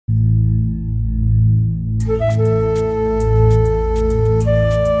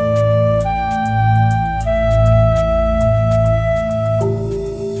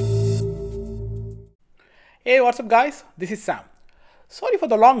what's up guys, this is Sam. Sorry for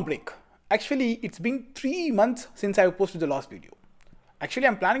the long break. Actually, it's been 3 months since I posted the last video. Actually,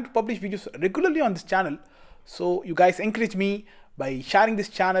 I'm planning to publish videos regularly on this channel, so you guys encourage me by sharing this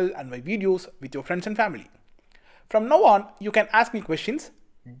channel and my videos with your friends and family. From now on, you can ask me questions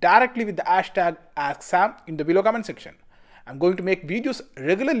directly with the hashtag AskSam in the below comment section. I'm going to make videos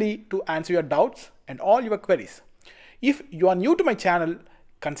regularly to answer your doubts and all your queries. If you are new to my channel,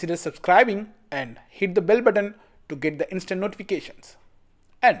 consider subscribing and hit the bell button to get the instant notifications.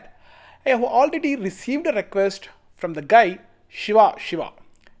 And I have already received a request from the guy Shiva.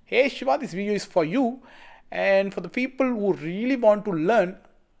 Hey Shiva, this video is for you and for the people who really want to learn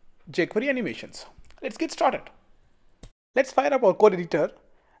jQuery animations. Let's get started. Let's fire up our code editor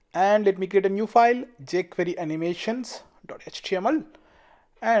and let me create a new file, jQuery animations.html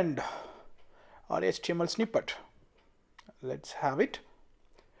and our HTML snippet. Let's have it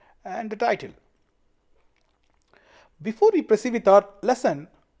and the title. Before we proceed with our lesson,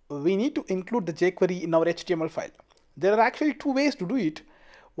 we need to include the jQuery in our HTML file. There are actually two ways to do it.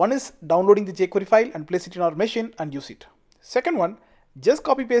 One is downloading the jQuery file and place it in our machine and use it. Second one, just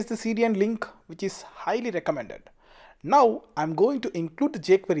copy paste the CDN link, which is highly recommended. Now I'm going to include the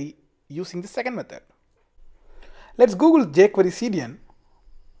jQuery using the second method. Let's Google jQuery CDN.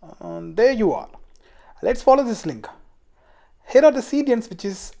 There you are. Let's follow this link. Here are the CDNs which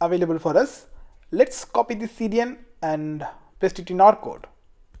is available for us. Let's copy this CDN and paste it in our code.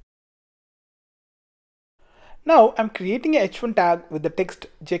 Now I'm creating a h1 tag with the text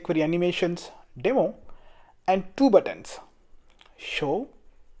jQuery animations demo and two buttons, show,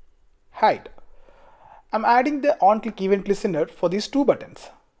 hide. I'm adding the on-click event listener for these two buttons.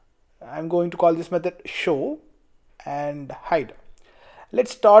 I'm going to call this method show and hide.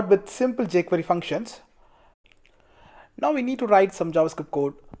 Let's start with simple jQuery functions. Now we need to write some JavaScript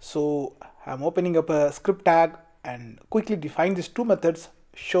code, so I'm opening up a script tag and quickly define these two methods,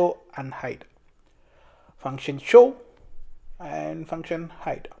 show and hide. Function show and function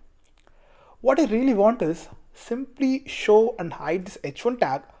hide. What I really want is simply show and hide this h1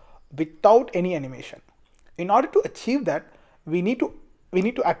 tag without any animation. In order to achieve that, we need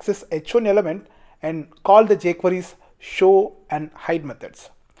to access h1 element and call the jQuery's show and hide methods.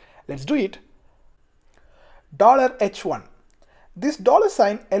 Let's do it. $h1. This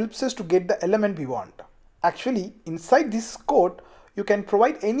 $sign helps us to get the element we want. Actually, inside this code, you can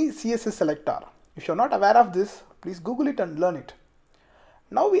provide any CSS selector. If you're not aware of this, please Google it and learn it.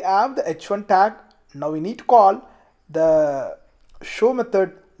 Now we have the h1 tag. Now we need to call the show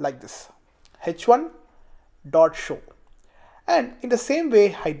method like this, h1.show, and in the same way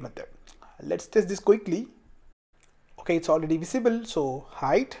hide method. Let's test this quickly. Okay, it's already visible, so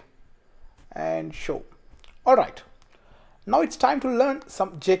hide and show. Alright, now it's time to learn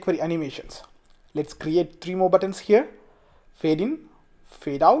some jQuery animations. Let's create 3 more buttons here, fade in,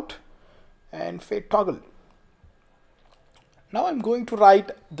 fade out and fade toggle. Now I'm going to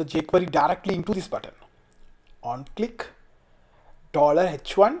write the jQuery directly into this button. On click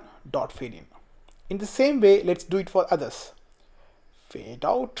 $h1.fade in. In the same way, let's do it for others. Fade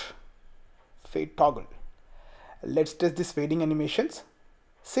out, fade toggle. Let's test this fading animations.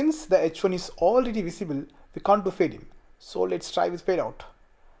 Since the h1 is already visible, we can't do fade in. So let's try with fade out.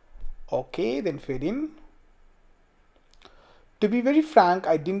 Okay, then fade in. To be very frank,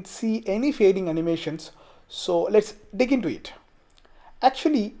 I didn't see any fading animations, so let's dig into it.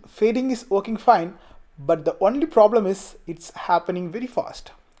 Actually, fading is working fine, but the only problem is it's happening very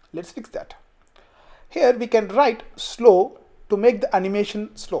fast. Let's fix that. Here we can write slow to make the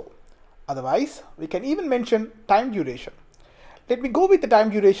animation slow. Otherwise, we can even mention time duration. Let me go with the time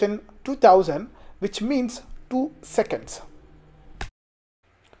duration 2000, which means 2 seconds.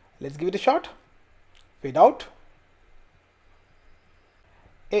 Let's give it a shot. Fade out.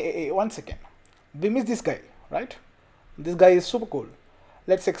 Hey, 1 second. We missed this guy, right? This guy is super cool.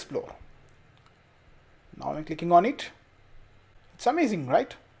 Let's explore. Now I'm clicking on it. It's amazing,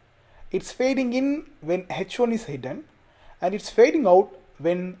 right? It's fading in when h1 is hidden and it's fading out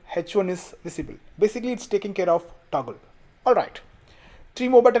when h1 is visible. Basically, it's taking care of toggle. Alright. 3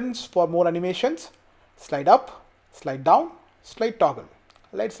 more buttons for more animations. Slide up, slide down, slide toggle.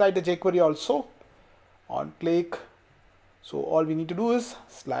 Let's write the jQuery also. On click. So all we need to do is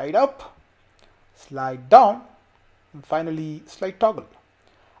slide up, slide down, and finally slide toggle.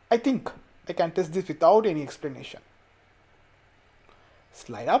 I think I can test this without any explanation.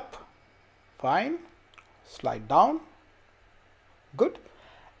 Slide up, fine. Slide down, good.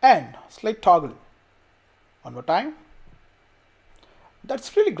 And slide toggle. One more time.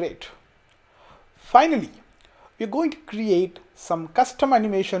 That's really great. Finally, we're going to create some custom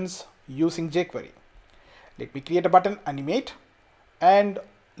animations using jQuery. Let me create a button, animate, and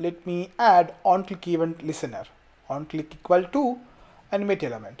let me add on-click event listener. On-click equal to animate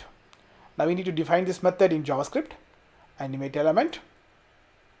element. Now we need to define this method in JavaScript. Animate element.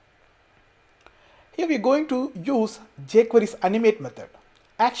 Here we are going to use jQuery's animate method.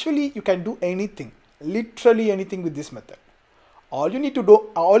 Actually, you can do anything, literally anything with this method. All you need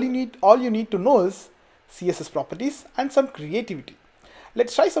to know is CSS properties and some creativity.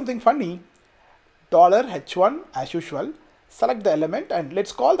 Let's try something funny. $h1 as usual. Select the element and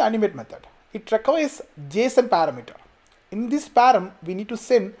let's call the animate method. It requires JSON parameter. In this param, we need to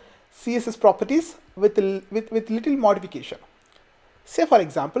send CSS properties with little modification. Say for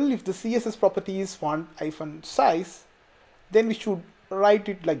example, if the CSS property is font-size, then we should write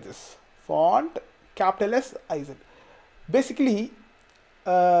it like this: font capital S I Z. Basically,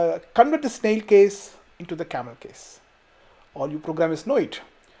 convert the snail case into the camel case. All you programmers know it.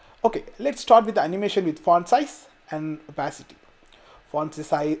 Okay, let's start with the animation with font size and opacity. Font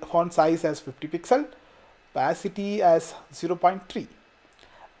size as 50 pixel, opacity as 0.3.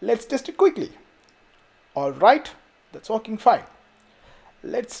 Let's test it quickly. All right, that's working fine.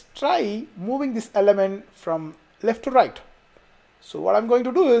 Let's try moving this element from left to right. So what I'm going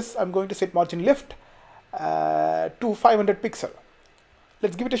to do is I'm going to set margin left to 500 pixel.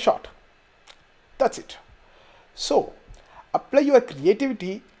 Let's give it a shot. That's it. So apply your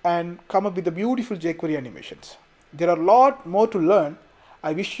creativity and come up with the beautiful jQuery animations. There are a lot more to learn.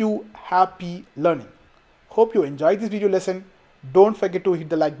 I wish you happy learning. Hope you enjoyed this video lesson. Don't forget to hit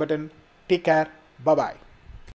the like button. Take care. Bye-bye.